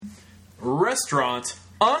Restaurant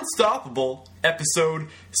Unstoppable, episode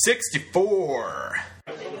 64.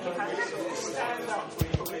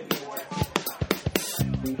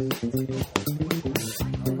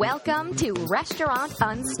 Welcome to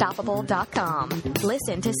RestaurantUnstoppable.com.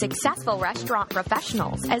 Listen to successful restaurant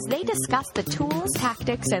professionals as they discuss the tools,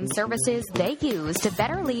 tactics, and services they use to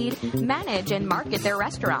better lead, manage, and market their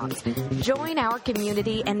restaurants. Join our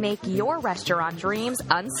community and make your restaurant dreams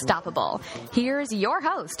unstoppable. Here's your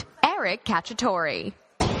host, Eric Cacciatore.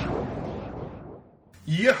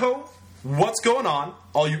 Yo, what's going on?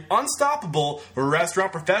 All you unstoppable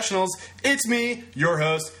restaurant professionals, it's me, your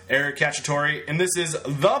host, Eric Cacciatore, and this is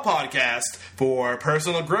the podcast for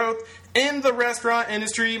personal growth in the restaurant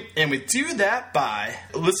industry, and we do that by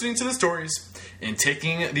listening to the stories and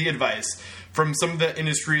taking the advice from some of the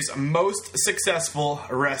industry's most successful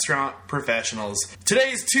restaurant professionals.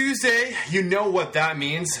 Today is Tuesday. You know what that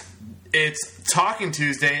means. It's Talking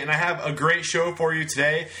Tuesday, and I have a great show for you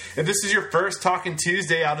today. If this is your first Talking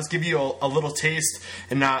Tuesday, I'll just give you a little taste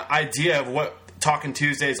and idea of what Talking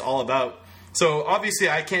Tuesday is all about. So obviously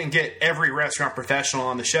I can't get every restaurant professional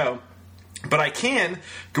on the show, but I can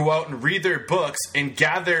go out and read their books and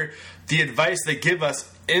gather the advice they give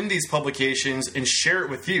us in these publications and share it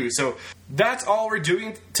with you. So that's all we're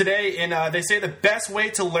doing today, and they say the best way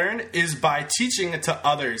to learn is by teaching it to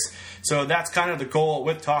others. So that's kind of the goal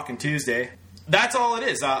with Talking Tuesday. That's all it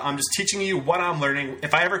is. I'm just teaching you what I'm learning.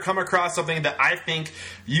 If I ever come across something that I think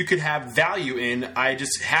you could have value in, I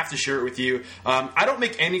just have to share it with you. I don't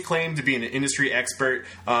make any claim to be an industry expert.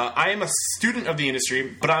 I am a student of the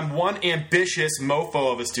industry, but I'm one ambitious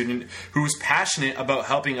mofo of a student who's passionate about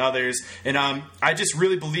helping others. And I just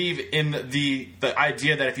really believe in the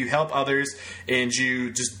idea that if you help others and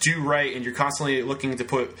you just do right and you're constantly looking to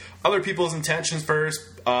put other people's intentions first,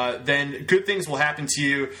 then good things will happen to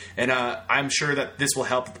you, and I'm sure that this will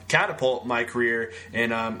help catapult my career,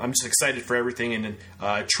 and I'm just excited for everything, and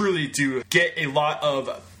truly do get a lot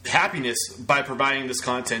of happiness by providing this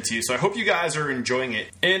content to you. So I hope you guys are enjoying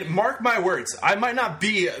it. And mark my words, I might not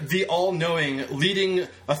be the all-knowing leading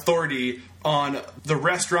authority on the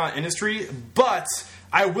restaurant industry, but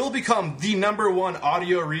I will become the #1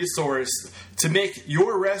 audio resource to make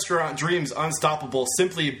your restaurant dreams unstoppable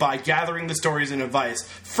simply by gathering the stories and advice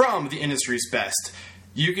from the industry's best.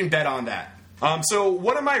 You can bet on that. So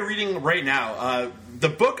what am I reading right now? The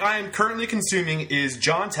book I am currently consuming is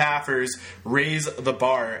Jon Taffer's Raise the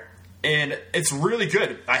Bar, and it's really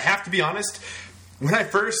good. I have to be honest, when I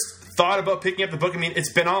first thought about picking up the book, I mean,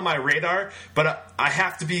 it's been on my radar, but I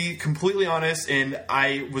have to be completely honest, and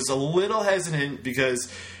I was a little hesitant because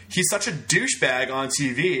he's such a douchebag on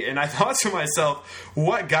TV, and I thought to myself,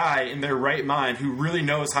 what guy in their right mind who really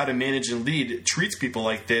knows how to manage and lead treats people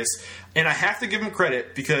like this? And I have to give him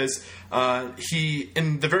credit because he,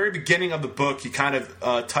 in the very beginning of the book, he kind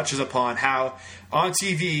of touches upon how on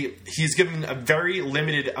TV he's given a very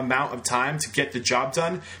limited amount of time to get the job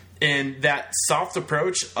done, and that soft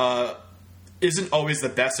approach isn't always the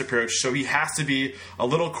best approach. So he has to be a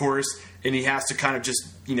little coarse, and he has to kind of just,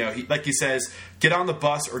 like he says, get on the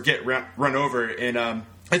bus or get run over. And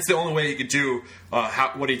it's the only way he could do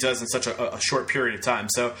what he does in such a short period of time.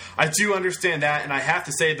 So I do understand that, and I have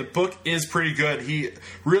to say the book is pretty good. He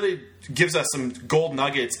really gives us some gold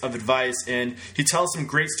nuggets of advice, and he tells some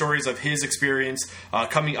great stories of his experience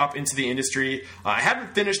coming up into the industry. I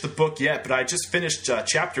haven't finished the book yet, but I just finished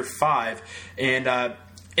chapter 5, and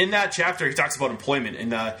in that chapter he talks about employment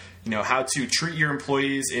and how to treat your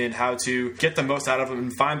employees and how to get the most out of them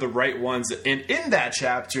and find the right ones. And in that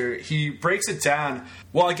chapter he breaks it down.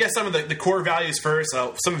 Well, I guess some of the core values first,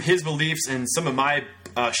 some of his beliefs and some of my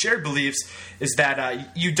shared beliefs is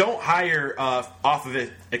that you don't hire off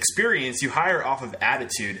of experience, you hire off of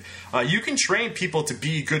attitude. You can train people to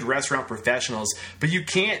be good restaurant professionals, but you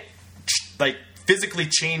can't physically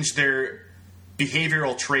change their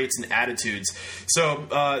behavioral traits and attitudes. So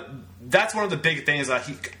that's one of the big things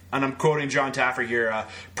and I'm quoting Jon Taffer here,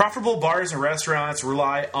 profitable bars and restaurants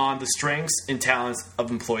rely on the strengths and talents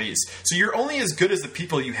of employees. So you're only as good as the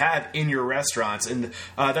people you have in your restaurants, and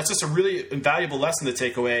that's just a really invaluable lesson to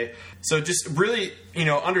take away. So just really,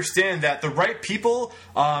 understand that the right people,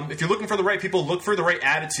 if you're looking for the right people, look for the right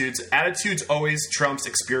attitudes. Attitudes always trumps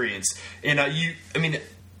experience. And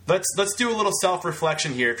let's do a little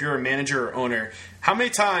self-reflection here. If you're a manager or owner, how many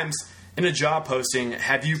times in a job posting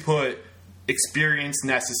have you put experience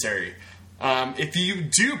necessary? if you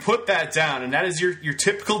do put that down, and that is your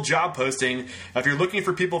typical job posting, if you're looking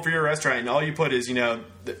for people for your restaurant and all you put is,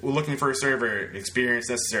 we're looking for a server, experience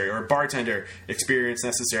necessary, or a bartender, experience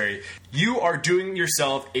necessary, you are doing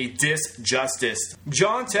yourself a disjustice.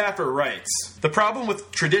 John Taffer writes, "The problem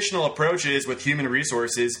with traditional approaches with human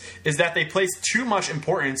resources is that they place too much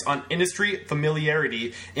importance on industry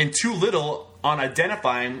familiarity and too little on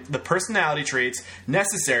identifying the personality traits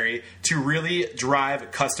necessary to really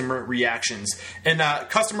drive customer reactions." And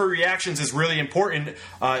customer reactions is really important.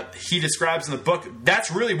 He describes in the book,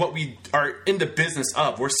 that's really what we are in the business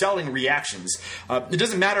of. We're selling reactions. It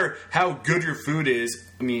doesn't matter how good your food is.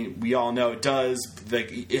 I mean, we all know it does.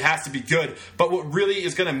 It has to be good. But what really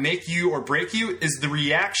is going to make you or break you is the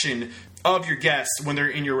reaction of your guests when they're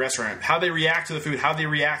in your restaurant. How they react to the food, how they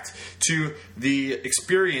react to the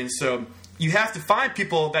experience. So you have to find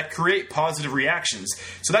people that create positive reactions.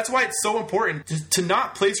 So that's why it's so important to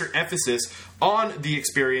not place your emphasis on the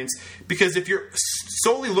experience, because if you're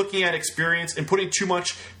solely looking at experience and putting too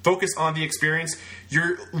much focus on the experience,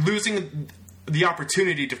 you're losing the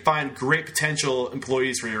opportunity to find great potential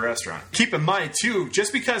employees for your restaurant. Keep in mind, too,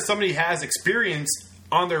 just because somebody has experience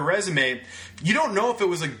on their resume, you don't know if it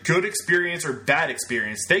was a good experience or bad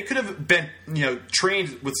experience. They could have been,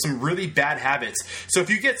 trained with some really bad habits. So if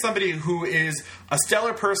you get somebody who is a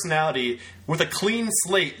stellar personality with a clean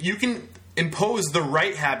slate, you can impose the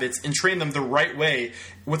right habits and train them the right way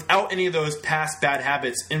without any of those past bad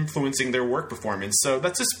habits influencing their work performance. So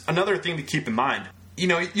that's just another thing to keep in mind.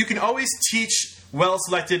 You can always teach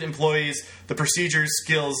well-selected employees the procedures,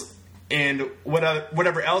 skills, and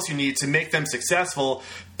whatever else you need to make them successful,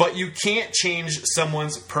 but you can't change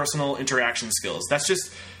someone's personal interaction skills. That's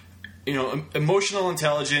just, emotional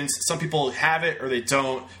intelligence. Some people have it or they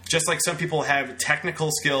don't, just like some people have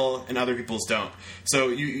technical skill and other people's don't. So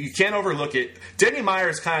you can't overlook it. Danny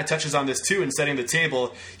Myers kind of touches on this too in Setting the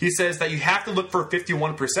Table. He says that you have to look for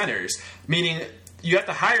 51 percenters, meaning you have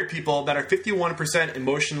to hire people that are 51%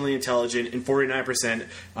 emotionally intelligent and 49%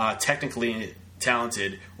 technically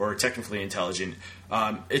talented or technically intelligent.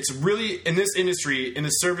 It's really in this industry, in the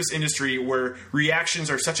service industry, where reactions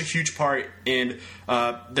are such a huge part and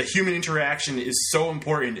the human interaction is so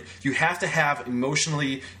important. You have to have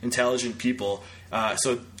emotionally intelligent people.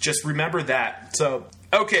 So just remember that.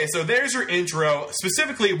 Okay, so there's your intro.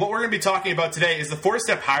 Specifically, what we're going to be talking about today is the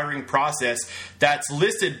 4-step hiring process that's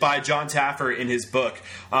listed by John Taffer in his book.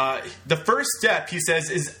 The first step, he says,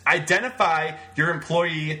 is identify your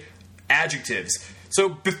employee adjectives. So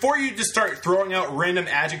before you just start throwing out random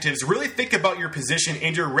adjectives, really think about your position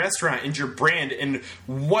and your restaurant and your brand and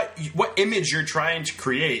what image you're trying to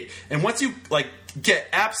create. And once you get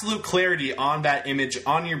absolute clarity on that image,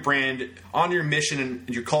 on your brand, on your mission and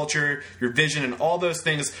your culture, your vision and all those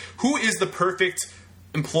things, who is the perfect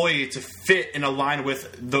employee to fit and align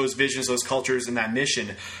with those visions, those cultures, and that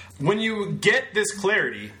mission? When you get this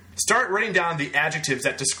clarity, start writing down the adjectives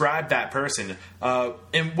that describe that person.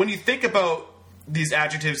 And when you think about these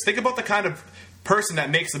adjectives, think about the kind of person that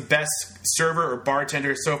makes the best server or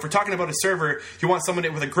bartender. So if we're talking about a server, you want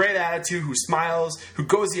someone with a great attitude, who smiles, who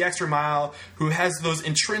goes the extra mile, who has those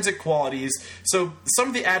intrinsic qualities. So some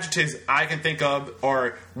of the adjectives I can think of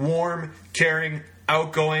are warm, caring,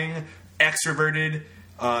 outgoing, extroverted,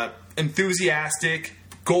 enthusiastic,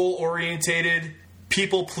 goal-orientated,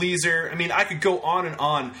 people pleaser. I mean, I could go on and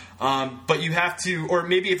on, but you have to, or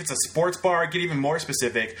maybe if it's a sports bar, get even more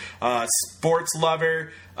specific. Sports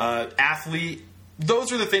lover, athlete.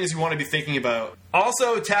 Those are the things you want to be thinking about.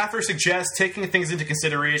 Also, Taffer suggests taking things into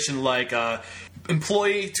consideration like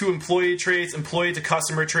employee to employee traits, employee to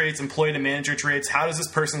customer traits, employee to manager traits. How is this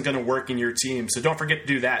person going to work in your team? So don't forget to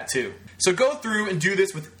do that too. So go through and do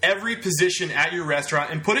this with every position at your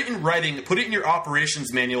restaurant and put it in writing, put it in your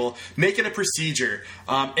operations manual, make it a procedure,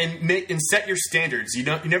 and set your standards. You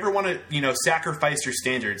never want to sacrifice your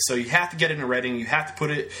standards. So you have to get it in writing. You have to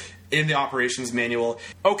put it in the operations manual.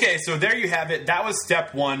 Okay, so there you have it. That was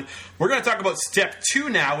step 1. We're going to talk about step 2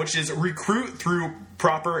 now, which is recruit through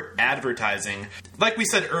proper advertising. Like we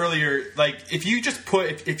said earlier, if you just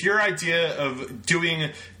if your idea of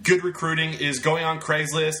doing good recruiting is going on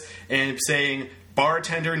Craigslist and saying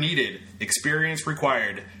bartender needed, experience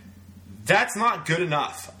required, that's not good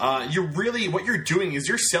enough. What you're doing is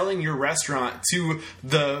you're selling your restaurant to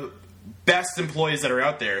the best employees that are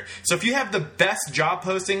out there. So if you have the best job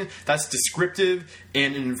posting that's descriptive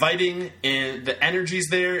and inviting and the energy's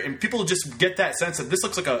there and people just get that sense that this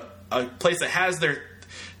looks like a place that has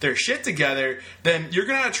their shit together, then you're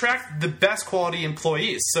going to attract the best quality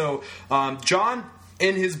employees. So John,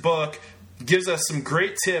 in his book, gives us some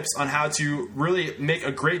great tips on how to really make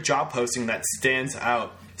a great job posting that stands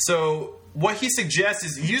out. So what he suggests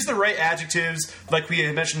is use the right adjectives. Like we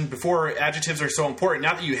had mentioned before, adjectives are so important.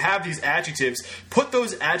 Now that you have these adjectives, put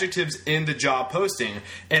those adjectives in the job posting.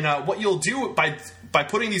 And what you'll do by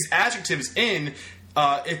putting these adjectives in,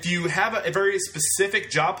 if you have a very specific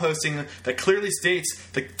job posting that clearly states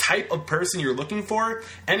the type of person you're looking for,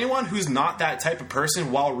 anyone who's not that type of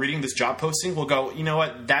person while reading this job posting will go, you know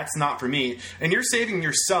what, that's not for me. And you're saving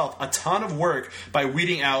yourself a ton of work by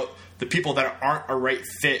weeding out the people that aren't a right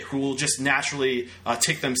fit, who will just naturally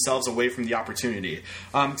take themselves away from the opportunity.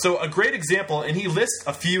 So a great example, and he lists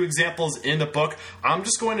a few examples in the book. I'm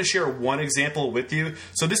just going to share one example with you.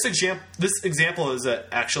 So this example is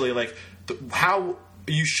actually like how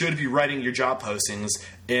you should be writing your job postings.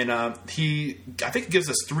 And I think he gives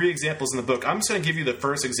us 3 examples in the book. I'm just going to give you the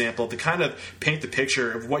first example to kind of paint the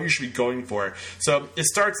picture of what you should be going for. So it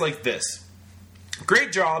starts like this.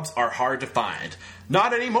 Great jobs are hard to find.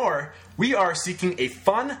 Not anymore. We are seeking a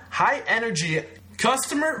fun, high-energy,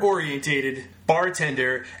 customer-orientated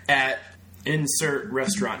bartender at insert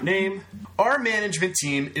restaurant name. Our management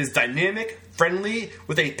team is dynamic, friendly,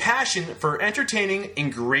 with a passion for entertaining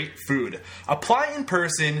and great food. Apply in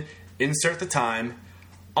person, insert the time,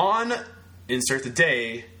 on, insert the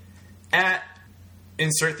day, at,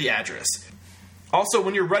 insert the address. Also,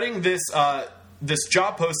 when you're writing this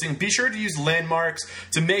job posting, be sure to use landmarks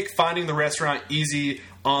to make finding the restaurant easy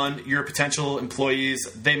on your potential employees.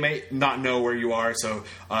 They may not know where you are, so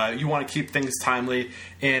you want to keep things timely.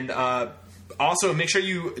 And also, make sure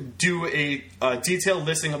you do a detailed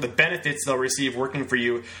listing of the benefits they'll receive working for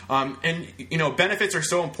you. And, benefits are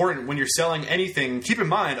so important when you're selling anything. Keep in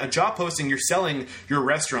mind, a job posting, you're selling your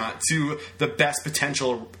restaurant to the best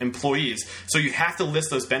potential employees. So you have to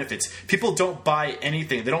list those benefits. People don't buy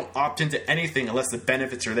anything. They don't opt into anything unless the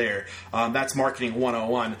benefits are there. That's marketing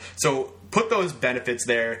 101. So put those benefits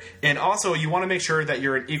there. And also, you want to make sure that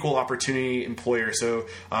you're an equal opportunity employer. So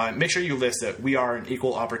make sure you list that we are an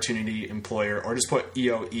equal opportunity employer, or just put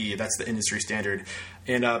EOE. That's the industry standard.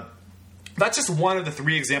 And that's just one of the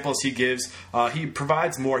 3 examples he gives. He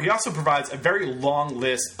provides more. He also provides a very long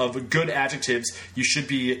list of good adjectives you should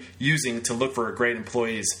be using to look for great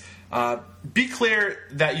employees. Be clear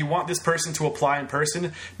that you want this person to apply in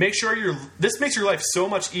person. Make sure this makes your life so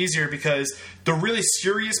much easier because the really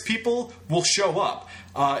serious people will show up.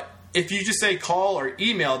 If you just say call or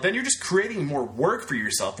email, then you're just creating more work for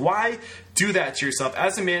yourself. Why do that to yourself?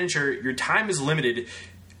 As a manager, your time is limited.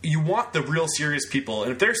 You want the real serious people.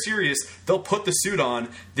 And if they're serious, they'll put the suit on,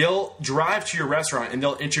 they'll drive to your restaurant, and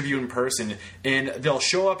they'll interview in person. And they'll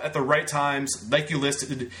show up at the right times, like you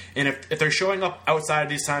listed. And if they're showing up outside of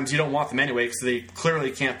these times, you don't want them anyway, because they clearly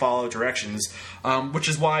can't follow directions. Which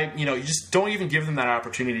is why, you just don't even give them that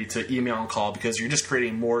opportunity to email and call, because you're just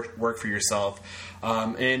creating more work for yourself.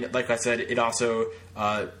 And like I said, it also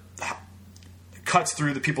cuts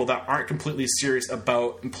through the people that aren't completely serious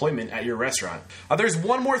about employment at your restaurant. There's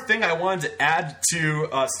one more thing I wanted to add to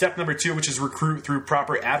step number 2, which is recruit through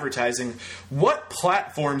proper advertising. What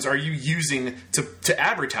platforms are you using to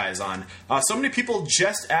advertise on? So many people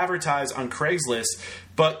just advertise on Craigslist,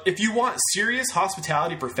 but if you want serious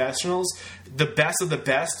hospitality professionals, the best of the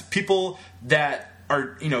best, people that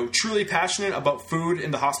are truly passionate about food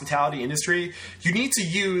in the hospitality industry, you need to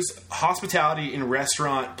use hospitality and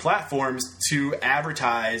restaurant platforms to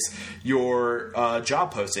advertise your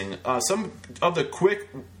job posting. Some of the quick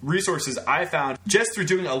resources I found just through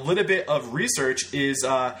doing a little bit of research is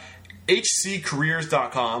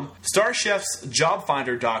hccareers.com,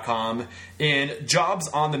 starchefsjobfinder.com, and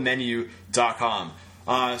jobsonthemenu.com.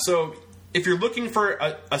 So if you're looking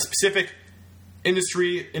for a specific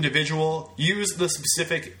industry individual, use the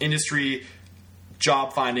specific industry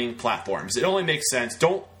job finding platforms. It only makes sense.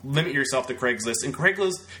 Don't limit yourself to Craigslist. And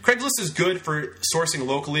Craigslist is good for sourcing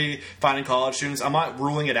locally, finding college students. I'm not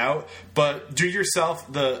ruling it out, but do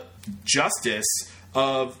yourself the justice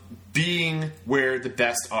of being where the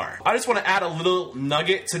best are. I just want to add a little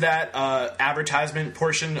nugget to that advertisement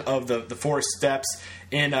portion of the 4 steps,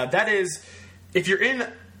 and that is, if you're in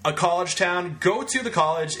a college town, go to the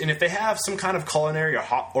college, and if they have some kind of culinary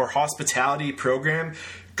or hospitality program,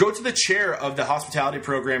 go to the chair of the hospitality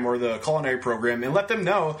program or the culinary program and let them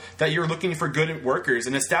know that you're looking for good workers,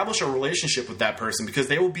 and establish a relationship with that person, because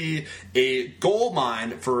they will be a gold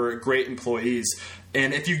mine for great employees.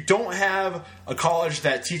 And if you don't have a college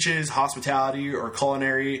that teaches hospitality or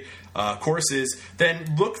culinary courses,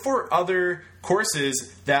 then look for other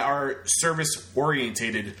courses that are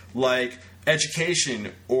service-orientated, like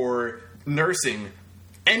education or nursing.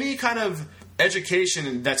 Any kind of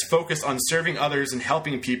education that's focused on serving others and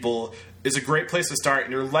helping people is a great place to start,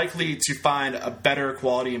 and you're likely to find a better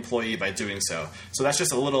quality employee by doing so. So that's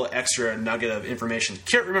just a little extra nugget of information.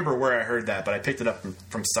 Can't remember where I heard that, but I picked it up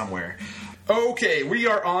from somewhere. Okay, we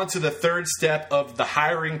are on to the third step of the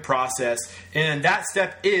hiring process, and that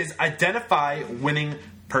step is identify winning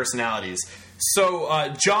personalities.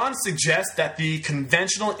 So John suggests that the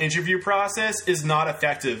conventional interview process is not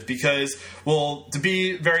effective because, well, to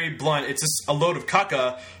be very blunt, it's just a load of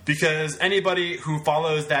caca, because anybody who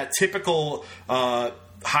follows that typical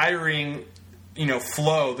hiring,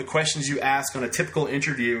 flow, the questions you ask on a typical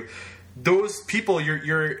interview, those people,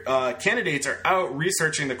 your candidates, are out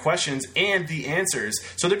researching the questions and the answers.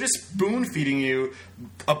 So they're just spoon feeding you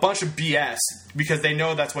a bunch of BS because they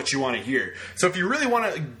know that's what you want to hear. So if you really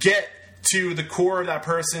want to get to the core of that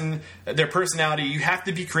person, their personality, you have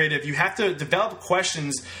to be creative. You have to develop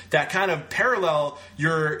questions that kind of parallel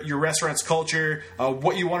your restaurant's culture,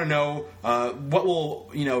 what you want to know, what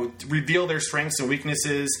will reveal their strengths and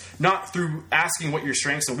weaknesses, not through asking what your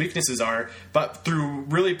strengths and weaknesses are, but through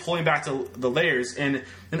really pulling back the layers. And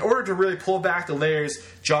in order to really pull back the layers,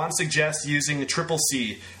 John suggests using the triple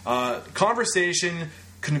C, conversation,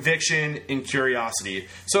 conviction, and curiosity.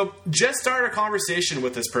 So just start a conversation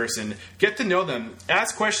with this person. Get to know them.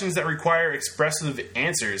 Ask questions that require expressive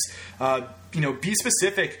answers. Be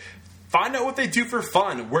specific. Find out what they do for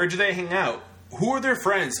fun. Where do they hang out? Who are their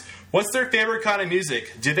friends? What's their favorite kind of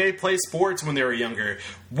music? Did they play sports when they were younger?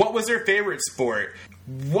 What was their favorite sport?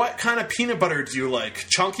 What kind of peanut butter do you like?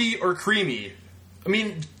 Chunky or creamy? I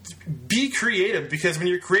mean, be creative, because when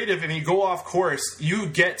you're creative and you go off course, you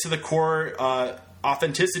get to the core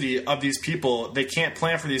authenticity of these people. They can't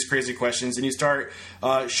plan for these crazy questions, and you start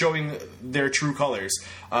showing their true colors.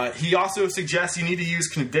 He also suggests you need to use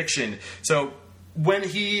conviction. So when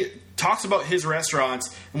he talks about his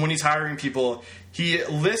restaurants and when he's hiring people, he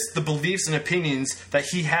lists the beliefs and opinions that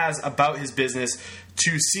he has about his business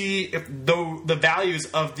to see if the values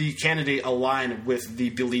of the candidate align with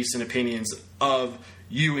the beliefs and opinions of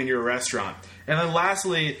you and your restaurant. And then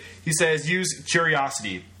lastly, he says use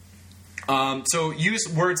curiosity. So use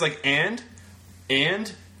words like and,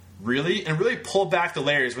 really, and really pull back the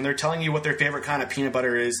layers. When they're telling you what their favorite kind of peanut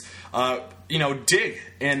butter is, dig.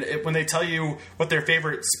 And when they tell you what their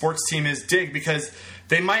favorite sports team is, dig, because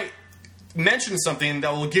they might mention something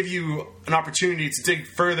that will give you an opportunity to dig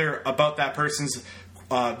further about that person's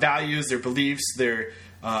values, their beliefs, their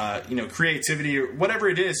creativity, or whatever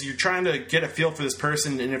it is. You're trying to get a feel for this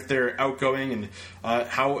person and if they're outgoing and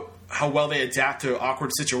how well they adapt to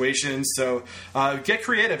awkward situations. So get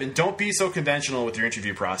creative and don't be so conventional with your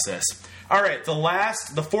interview process. All right,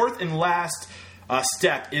 the fourth and last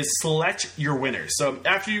step is select your winners. So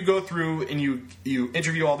after you go through and you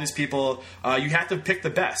interview all these people, you have to pick the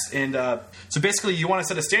best. And so basically, you want to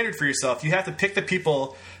set a standard for yourself. You have to pick the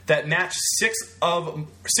people that match six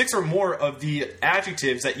or more of the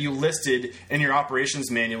adjectives that you listed in your operations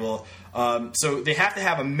manual. So they have to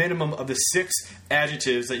have a minimum of the 6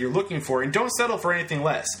 adjectives that you're looking for, and don't settle for anything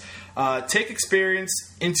less. Take experience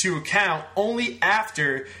into account only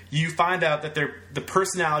after you find out that the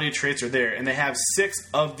personality traits are there, and they have 6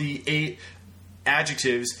 of the 8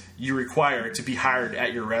 adjectives you require to be hired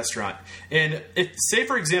at your restaurant. And say,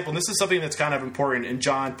 for example, and this is something that's kind of important, and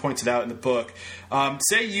John points it out in the book,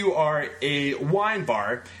 say you are a wine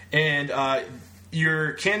bar, and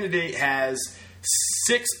your candidate has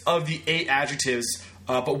 6 of the 8 adjectives,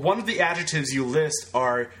 but one of the adjectives you list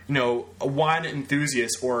are, a wine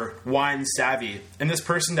enthusiast or wine savvy. And this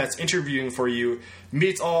person that's interviewing for you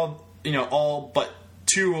meets all but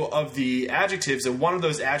 2 of the adjectives, and one of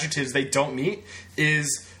those adjectives they don't meet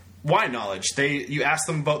is wine knowledge. You ask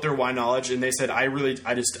them about their wine knowledge, and they said, I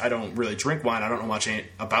don't really drink wine. I don't know much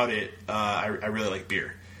about it. I really like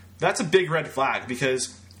beer. That's a big red flag,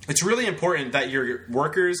 because it's really important that your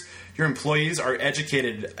workers, your employees, are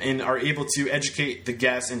educated and are able to educate the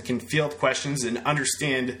guests and can field questions and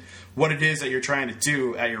understand what it is that you're trying to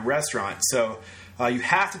do at your restaurant. So you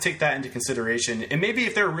have to take that into consideration. And maybe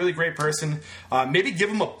if they're a really great person, maybe give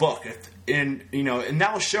them a book, and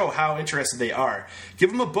that will show how interested they are.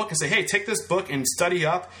 Give them a book and say, hey, take this book and study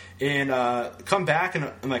up, and come back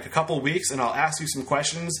in like a couple of weeks, and I'll ask you some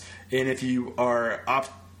questions. And if you are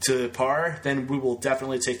up to par, then we will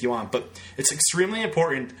definitely take you on. But it's extremely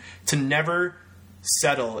important to never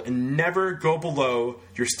settle and never go below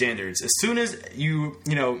your standards. As soon as you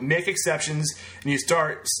make exceptions and you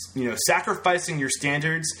start sacrificing your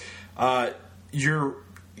standards, you're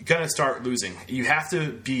gonna start losing. You have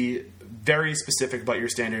to be very specific about your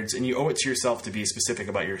standards, and you owe it to yourself to be specific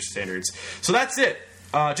about your standards. So that's it.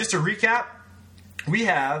 Just to recap, we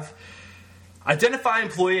have Identify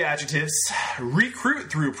employee adjectives,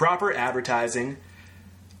 recruit through proper advertising,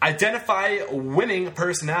 identify winning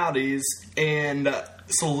personalities, and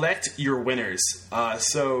select your winners.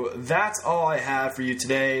 So that's all I have for you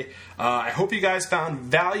today. I hope you guys found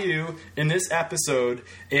value in this episode.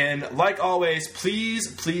 And like always, please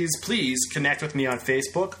connect with me on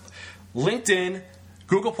Facebook, LinkedIn,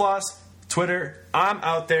 Google+, Twitter. I'm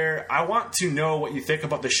out there. I want to know what you think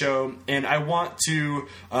about the show, and I want to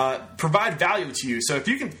provide value to you. So if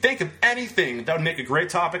you can think of anything that would make a great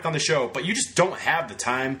topic on the show, but you just don't have the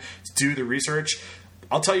time to do the research,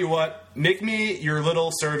 I'll tell you what, make me your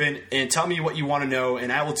little servant and tell me what you want to know,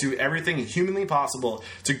 and I will do everything humanly possible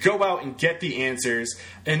to go out and get the answers.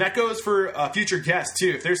 And that goes for future guests, too.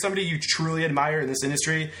 If there's somebody you truly admire in this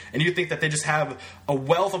industry and you think that they just have a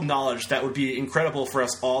wealth of knowledge that would be incredible for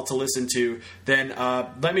us all to listen to, then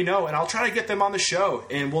let me know, and I'll try to get them on the show,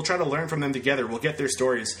 and we'll try to learn from them together. We'll get their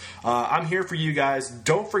stories. I'm here for you guys.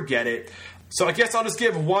 Don't forget it. So I guess I'll just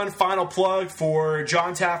give one final plug for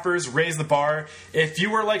Jon Taffer's Raise the Bar. If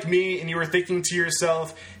you were like me and you were thinking to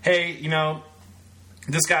yourself, hey,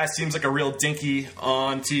 this guy seems like a real dinky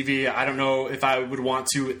on TV. I don't know if I would want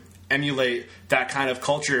to emulate that kind of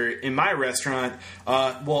culture in my restaurant.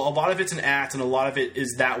 Well, a lot of it's an act, and a lot of it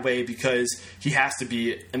is that way because he has to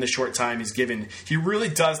be in the short time he's given. He really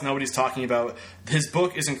does know what he's talking about. His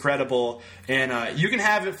book is incredible, and you can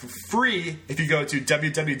have it for free if you go to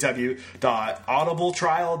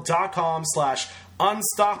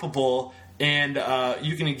www.audibletrial.com/unstoppable, and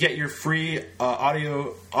you can get your free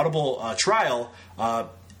Audible trial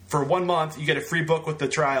for 1 month. You get a free book with the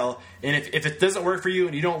trial, and if it doesn't work for you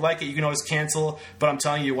and you don't like it, you can always cancel. But I'm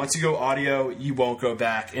telling you, once you go audio, you won't go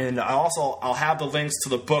back. And I'll have the links to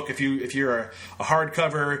the book if you're a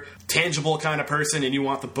hardcover, tangible kind of person and you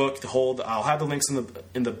want the book to hold. I'll have the links in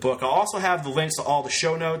the book. I'll also have the links to all the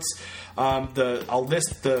show notes. I'll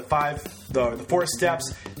list the 4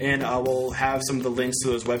 steps, and I will have some of the links to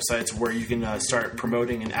those websites where you can start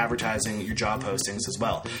promoting and advertising your job postings as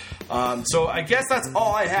well. So I guess that's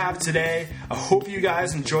all I have today. I hope you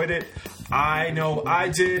guys enjoyed it. I know I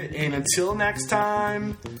did. And until next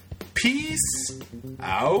time, peace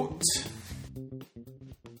out.